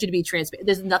 I want you to be transparent.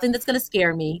 There's nothing that's going to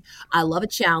scare me. I love a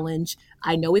challenge.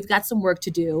 I know we've got some work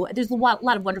to do. There's a lot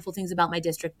of wonderful things about my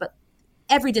district, but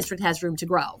every district has room to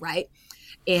grow, right?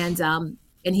 And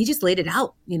he just laid it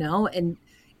out, and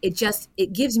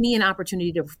it gives me an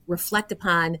opportunity to reflect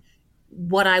upon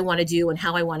what I want to do and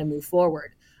how I want to move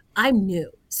forward. I'm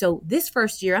new. So this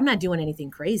first year, I'm not doing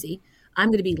anything crazy. I'm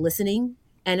going to be listening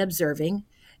and observing.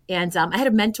 And I had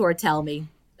a mentor tell me,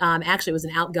 actually it was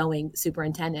an outgoing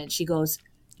superintendent. She goes,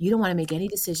 you don't want to make any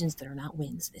decisions that are not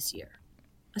wins this year.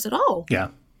 I said, oh, yeah,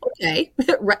 okay.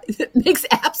 Right. It makes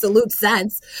absolute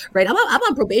sense, right? I'm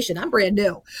on probation. I'm brand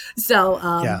new. So,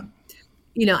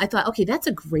 I thought, okay, that's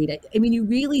a great idea. I mean, you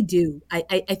really do.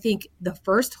 I think the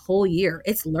first whole year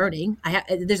it's learning.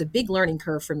 There's a big learning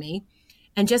curve for me,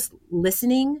 and just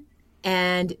listening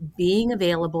and being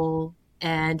available.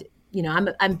 And,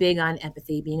 I'm big on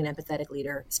empathy, being an empathetic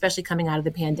leader, especially coming out of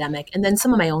the pandemic. And then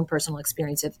some of my own personal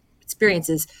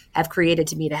experiences have created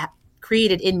in me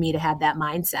to have that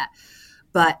mindset.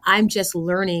 But I'm just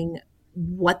learning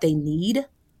what they need,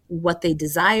 what they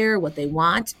desire, what they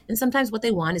want. And sometimes what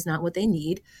they want is not what they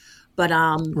need. But,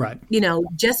 right.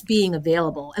 Just being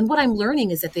available. And what I'm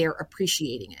learning is that they are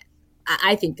appreciating it.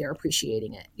 I think they're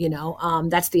appreciating it.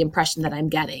 That's the impression that I'm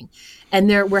getting. And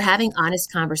we're having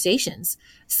honest conversations.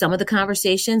 Some of the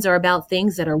conversations are about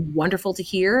things that are wonderful to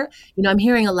hear. I'm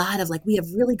hearing a lot of we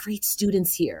have really great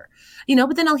students here,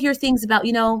 but then I'll hear things about,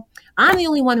 I'm the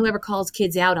only one who ever calls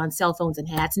kids out on cell phones and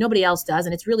hats. Nobody else does.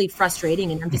 And it's really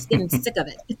frustrating. And I'm just getting sick of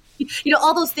it.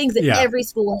 All those things that every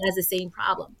school has the same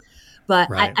problem. But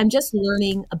right. I'm just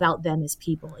learning about them as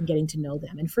people and getting to know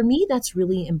them. And for me, that's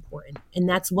really important. And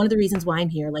that's one of the reasons why I'm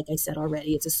here. Like I said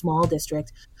already, it's a small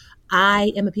district.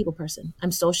 I am a people person.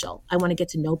 I'm social. I want to get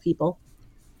to know people.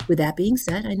 With that being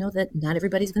said, I know that not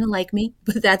everybody's going to like me,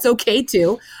 but that's okay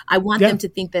too. I want them to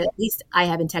think that at least I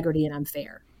have integrity and I'm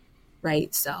fair.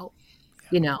 Right. So,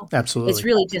 absolutely. It's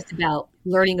really just about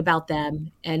learning about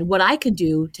them and what I can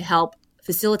do to help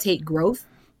facilitate growth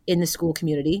in the school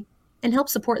community and help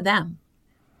support them.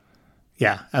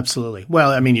 Yeah, absolutely.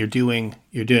 Well, I mean, you're doing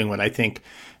what I think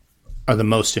are the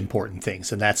most important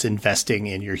things, and that's investing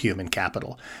in your human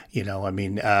capital. One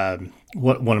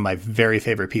of my very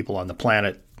favorite people on the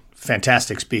planet,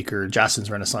 fantastic speaker,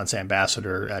 Jostens Renaissance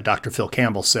Ambassador, Dr. Phil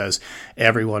Campbell says,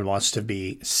 everyone wants to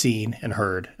be seen and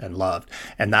heard and loved.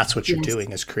 And that's what you're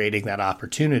doing, is creating that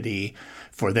opportunity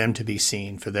for them to be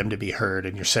seen, for them to be heard,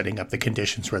 and you're setting up the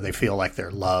conditions where they feel like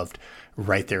they're loved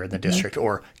right there in the district,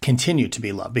 or continue to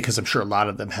be loved, because I'm sure a lot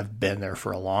of them have been there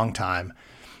for a long time.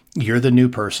 You're the new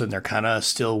person. They're kind of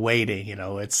still waiting.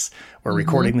 We're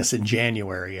recording this in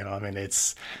January.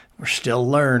 We're still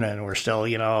learning. We're still,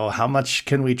 how much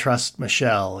can we trust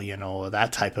Michelle?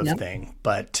 That type of thing.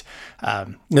 But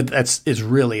is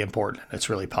really important. It's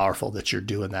really powerful that you're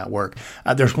doing that work.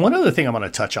 There's one other thing I want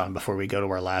to touch on before we go to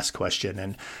our last question.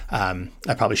 And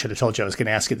I probably should have told you I was going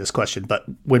to ask you this question. But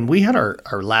when we had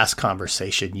our last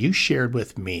conversation, you shared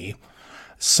with me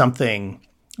something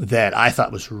that I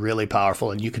thought was really powerful,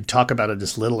 and you can talk about it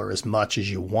as little or as much as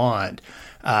you want.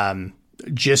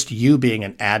 Just you being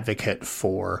an advocate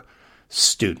for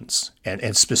students,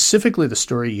 and specifically the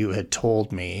story you had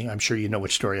told me. I'm sure you know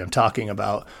which story I'm talking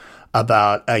about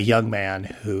a young man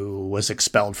who was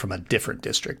expelled from a different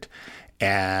district,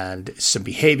 and some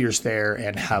behaviors there,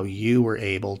 and how you were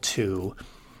able to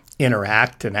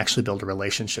interact and actually build a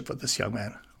relationship with this young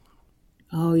man.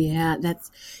 Oh yeah, that's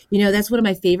one of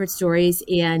my favorite stories,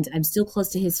 and I'm still close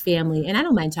to his family, and I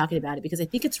don't mind talking about it because I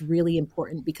think it's really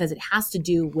important, because it has to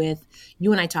do with,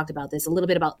 you and I talked about this a little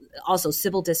bit, about also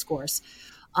civil discourse,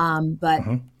 and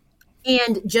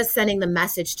just sending the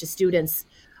message to students.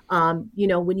 I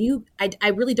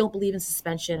really don't believe in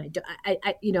suspension.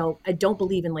 I don't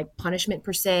believe in punishment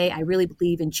per se. I really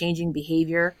believe in changing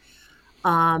behavior.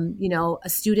 A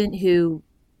student who,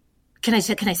 Can I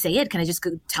say it? Can I just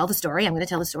tell the story? I'm going to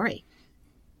tell the story.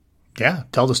 Yeah,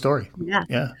 tell the story.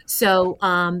 Yeah. So,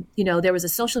 there was a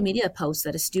social media post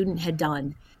that a student had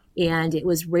done, and it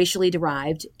was racially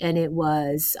derived, and it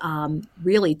was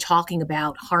really talking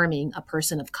about harming a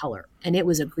person of color. And it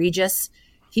was egregious.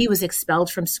 He was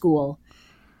expelled from school,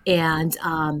 and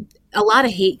a lot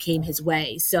of hate came his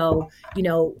way. So,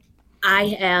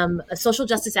 I am a social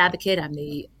justice advocate. I'm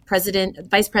the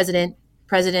vice president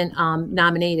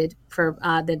nominated for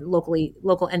the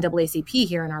local NAACP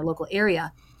here in our local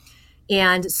area.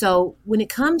 And so when it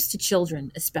comes to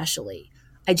children, especially,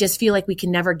 I just feel like we can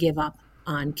never give up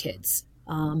on kids.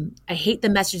 I hate the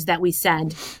message that we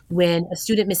send when a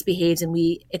student misbehaves and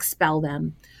we expel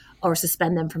them or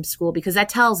suspend them from school, because that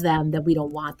tells them that we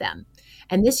don't want them.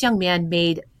 And this young man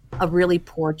made a really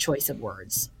poor choice of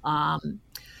words,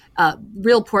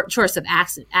 real poor choice of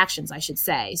actions, I should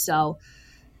say. So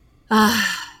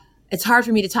it's hard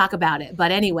for me to talk about it.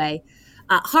 But anyway,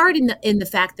 hard in the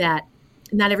fact that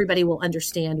not everybody will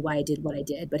understand why I did what I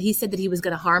did. But he said that he was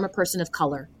going to harm a person of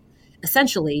color.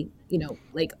 Essentially,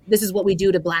 like, this is what we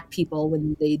do to Black people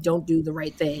when they don't do the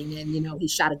right thing. And, he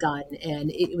shot a gun,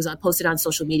 and it was posted on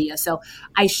social media. So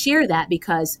I share that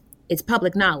because it's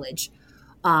public knowledge.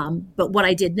 But what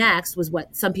I did next was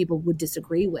what some people would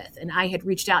disagree with. And I had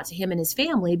reached out to him and his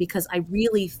family because I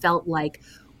really felt like,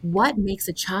 what makes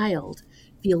a child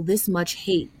feel this much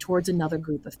hate towards another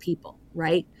group of people,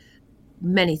 right?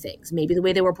 Many things. Maybe the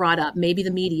way they were brought up, maybe the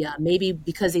media, maybe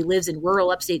because he lives in rural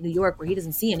upstate New York where he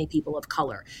doesn't see any people of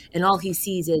color, and all he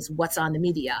sees is what's on the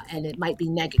media, and it might be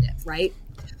negative, right?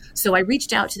 So I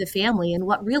reached out to the family, and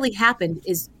what really happened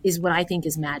is what I think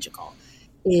is magical.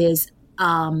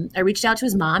 I reached out to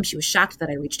his mom. She was shocked that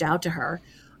I reached out to her.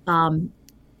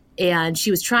 And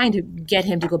she was trying to get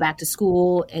him to go back to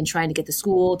school and trying to get the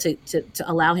school to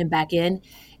allow him back in.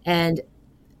 And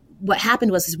what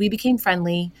happened was we became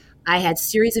friendly. I had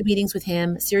series of meetings with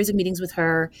him, series of meetings with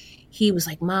her. He was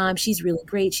like, Mom, she's really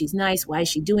great. She's nice. Why is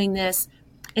she doing this?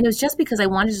 And it was just because I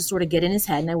wanted to sort of get in his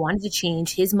head, and I wanted to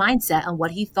change his mindset on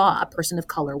what he thought a person of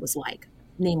color was like,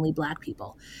 namely Black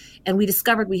people. And we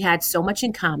discovered we had so much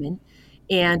in common,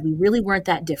 and we really weren't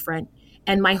that different.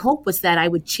 And my hope was that I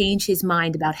would change his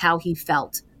mind about how he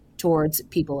felt towards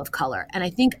people of color. And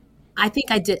I think I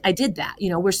did that.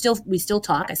 We still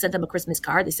talk. I sent them a Christmas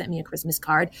card. They sent me a Christmas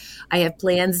card. I have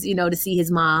plans, to see his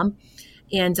mom.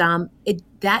 And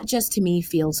that just to me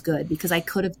feels good, because I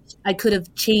could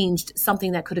have changed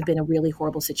something that could have been a really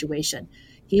horrible situation.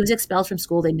 He was expelled from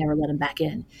school. They never let him back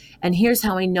in. And here's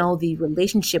how I know the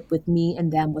relationship with me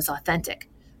and them was authentic.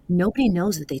 Nobody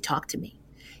knows that they talked to me.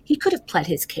 He could have pled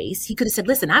his case. He could have said,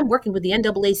 listen, I'm working with the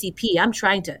NAACP. I'm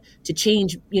trying to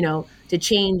change, to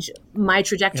change my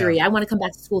trajectory. Yeah. I want to come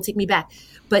back to school, take me back.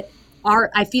 But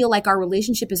I feel like our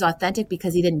relationship is authentic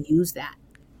because he didn't use that.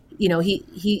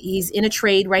 He's in a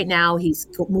trade right now. He's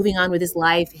moving on with his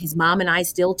life. His mom and I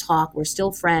still talk. We're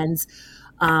still friends.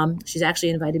 She's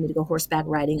actually invited me to go horseback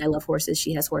riding. I love horses.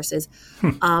 She has horses.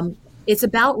 It's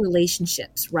about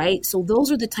relationships, right? So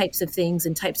those are the types of things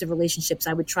and types of relationships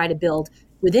I would try to build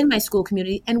within my school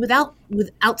community and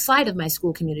outside of my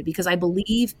school community, because I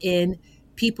believe in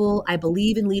people. I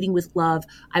believe in leading with love.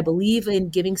 I believe in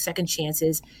giving second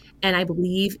chances, and I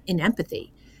believe in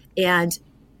empathy. And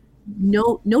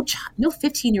no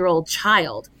 15-year-old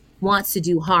child wants to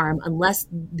do harm unless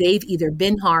they've either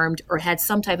been harmed or had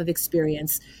some type of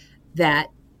experience that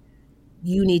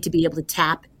you need to be able to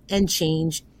tap and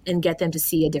change and get them to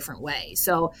see a different way.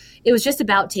 So it was just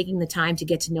about taking the time to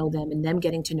get to know them and them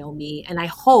getting to know me. And I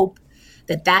hope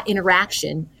that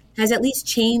interaction has at least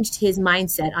changed his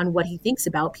mindset on what he thinks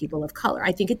about people of color.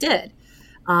 I think it did.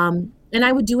 And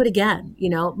I would do it again.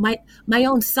 My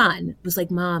own son was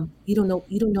like, Mom, you don't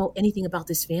know anything about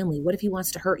this family. What if he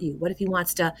wants to hurt you? What if he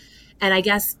wants to? And I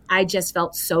guess I just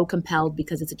felt so compelled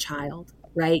because it's a child,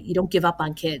 right? You don't give up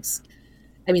on kids.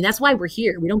 I mean, that's why we're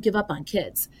here. We don't give up on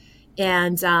kids.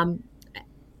 And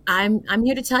I'm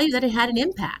here to tell you that it had an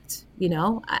impact.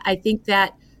 I think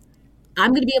that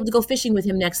I'm going to be able to go fishing with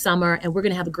him next summer, and we're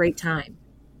going to have a great time.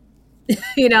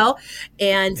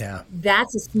 And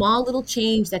that's a small little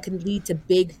change that can lead to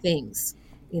big things,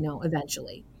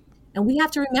 eventually. And we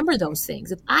have to remember those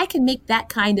things. If I can make that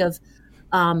kind of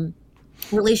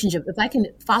relationship, if I can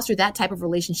foster that type of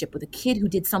relationship with a kid who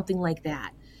did something like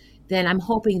that, then I'm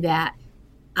hoping that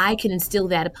I can instill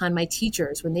that upon my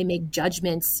teachers when they make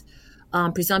judgments,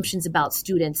 presumptions about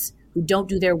students who don't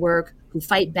do their work, who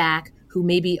fight back, who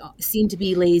maybe seem to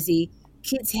be lazy.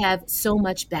 Kids have so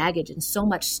much baggage and so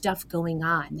much stuff going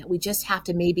on that we just have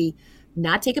to maybe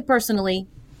not take it personally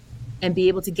and be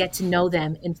able to get to know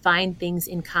them and find things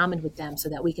in common with them so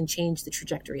that we can change the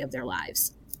trajectory of their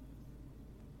lives.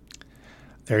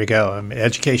 There you go. I mean,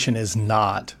 education is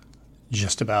not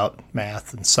just about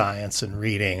math and science and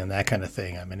reading and that kind of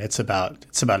thing. I mean, it's about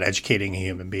educating a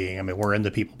human being. I mean, we're in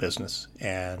the people business,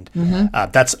 and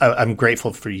I'm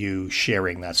grateful for you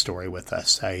sharing that story with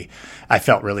us. I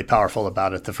felt really powerful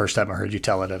about it the first time I heard you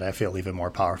tell it, and I feel even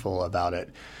more powerful about it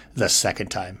the second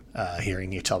time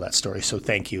hearing you tell that story. So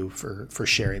thank you for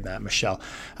sharing that, Michelle.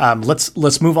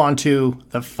 Let's move on to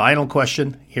the final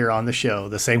question here on the show.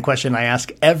 The same question I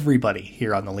ask everybody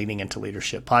here on the Leaning into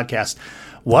Leadership podcast.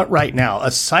 What right now,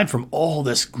 aside from all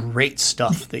this great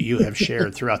stuff that you have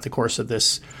shared throughout the course of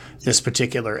this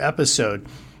particular episode,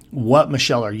 what,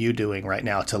 Michelle, are you doing right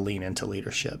now to lean into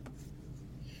leadership?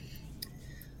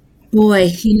 Boy,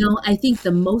 I think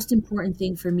the most important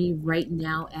thing for me right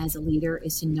now as a leader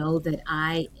is to know that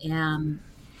I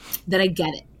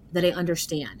get it, that I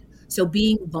understand. So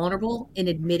being vulnerable and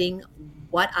admitting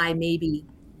what I maybe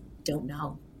don't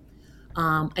know.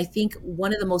 I think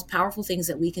one of the most powerful things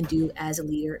that we can do as a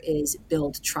leader is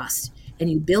build trust. And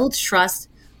you build trust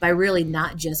by really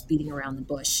not just beating around the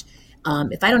bush.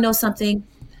 If I don't know something,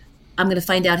 I'm going to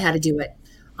find out how to do it.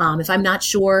 If I'm not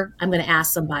sure, I'm going to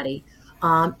ask somebody.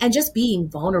 And just being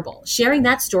vulnerable, sharing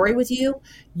that story with you.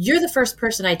 You're the first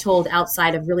person I told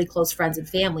outside of really close friends and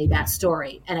family that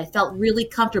story. And I felt really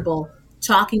comfortable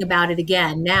talking about it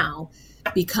again now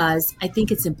because I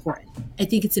think it's important. I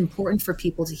think it's important for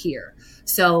people to hear.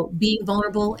 So being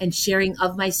vulnerable and sharing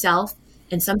of myself,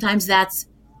 and sometimes that's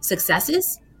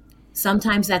successes,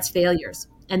 sometimes that's failures.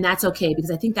 And that's okay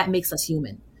because I think that makes us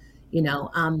human.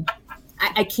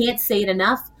 I can't say it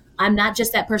enough. I'm not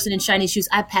just that person in shiny shoes.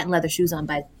 I have patent leather shoes on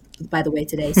by the way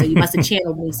today. So you must have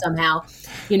channeled me somehow,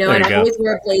 and I always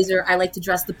wear a blazer. I like to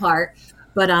dress the part,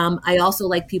 but I also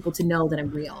like people to know that I'm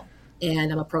real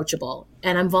and I'm approachable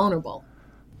and I'm vulnerable.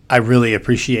 I really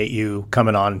appreciate you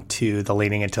coming on to the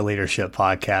Leaning into Leadership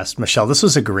podcast. Michelle, this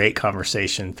was a great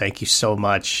conversation. Thank you so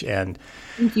much. And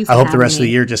Thank you I hope the rest me. of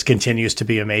the year just continues to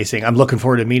be amazing. I'm looking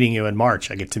forward to meeting you in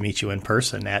March. I get to meet you in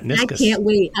person at NISCUS. I can't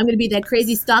wait. I'm going to be that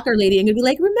crazy stalker lady. I'm going to be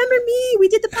like, remember me? We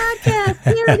did the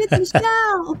podcast. Here it is,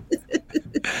 Michelle.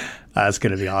 That's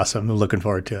going to be awesome. I'm looking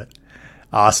forward to it.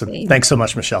 Awesome. Thanks so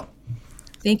much, Michelle.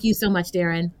 Thank you so much,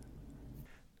 Darren.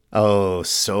 Oh,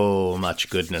 so much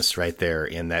goodness right there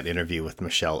in that interview with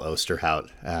Michelle Osterhoudt.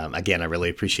 Again, I really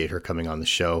appreciate her coming on the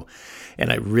show,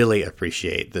 and I really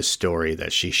appreciate the story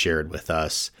that she shared with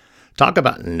us. Talk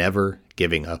about never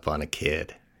giving up on a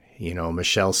kid.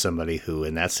 Michelle's somebody who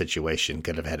in that situation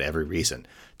could have had every reason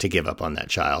to give up on that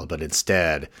child, but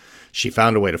instead she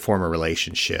found a way to form a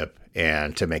relationship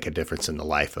and to make a difference in the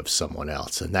life of someone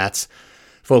else. And that's,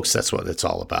 folks, that's what it's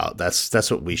all about.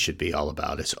 That's what we should be all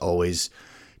about, is always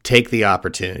take the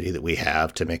opportunity that we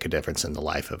have to make a difference in the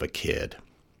life of a kid.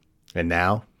 And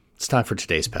now it's time for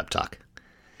today's pep talk.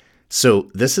 So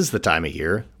this is the time of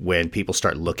year when people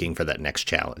start looking for that next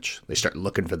challenge. They start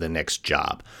looking for the next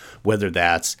job, whether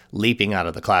that's leaping out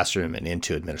of the classroom and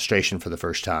into administration for the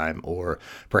first time, or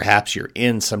perhaps you're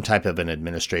in some type of an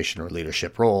administration or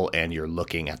leadership role and you're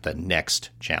looking at the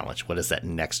next challenge. What is that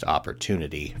next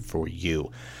opportunity for you?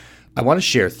 I want to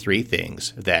share 3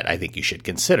 things that I think you should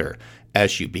consider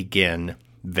as you begin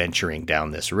venturing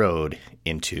down this road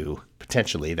into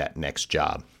potentially that next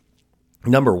job.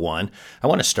 Number 1, I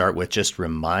want to start with just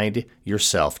remind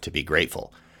yourself to be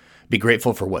grateful. Be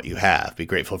grateful for what you have. Be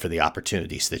grateful for the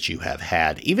opportunities that you have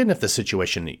had, even if the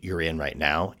situation that you're in right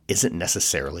now isn't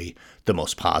necessarily the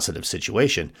most positive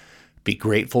situation. Be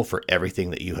grateful for everything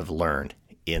that you have learned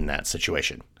in that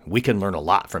situation. We can learn a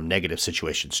lot from negative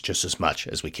situations just as much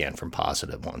as we can from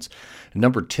positive ones.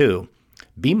 Number 2,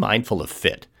 be mindful of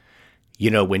fit.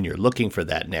 When you're looking for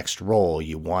that next role,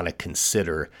 you want to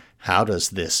consider, how does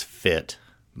this fit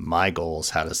my goals?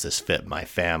 How does this fit my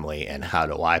family? And how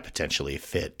do I potentially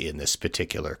fit in this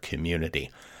particular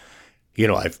community?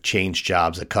 I've changed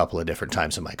jobs a couple of different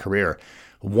times in my career.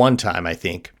 One time, I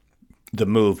think the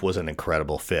move was an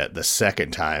incredible fit. The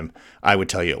second time, I would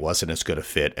tell you it wasn't as good a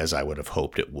fit as I would have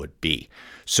hoped it would be.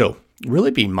 So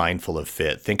really be mindful of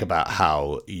fit. Think about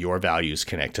how your values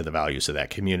connect to the values of that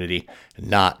community,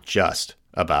 not just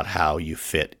about how you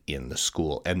fit in the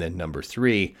school. And then number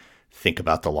 3, think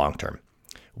about the long term.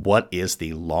 What is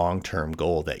the long-term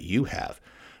goal that you have?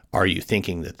 Are you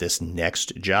thinking that this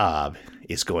next job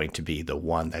is going to be the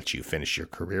one that you finish your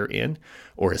career in?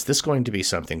 Or is this going to be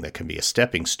something that can be a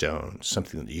stepping stone,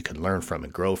 something that you can learn from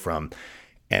and grow from,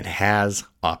 and has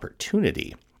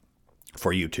opportunity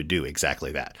for you to do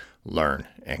exactly that, learn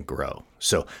and grow?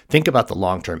 So think about the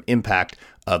long-term impact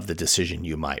of the decision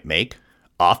you might make.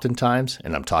 Oftentimes,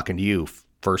 and I'm talking to you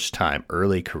first-time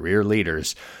early career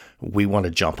leaders, we want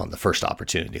to jump on the first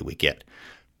opportunity we get.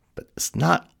 But it's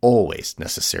not always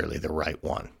necessarily the right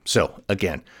one. So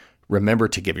again, remember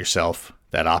to give yourself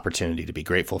that opportunity to be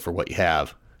grateful for what you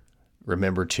have.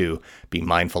 Remember to be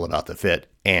mindful about the fit,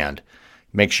 and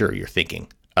make sure you're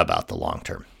thinking about the long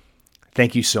term.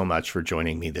 Thank you so much for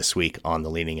joining me this week on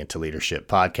the Leaning into Leadership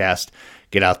podcast.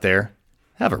 Get out there,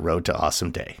 Have a Road to Awesome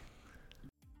day.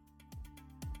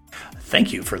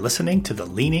 Thank you for listening to the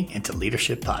Leaning into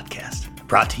Leadership podcast,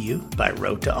 brought to you by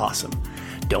Road to Awesome.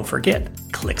 Don't forget,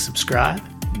 click subscribe,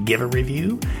 give a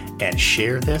review, and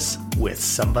share this with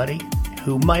somebody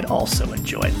who might also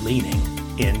enjoy leaning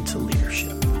into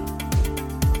leadership.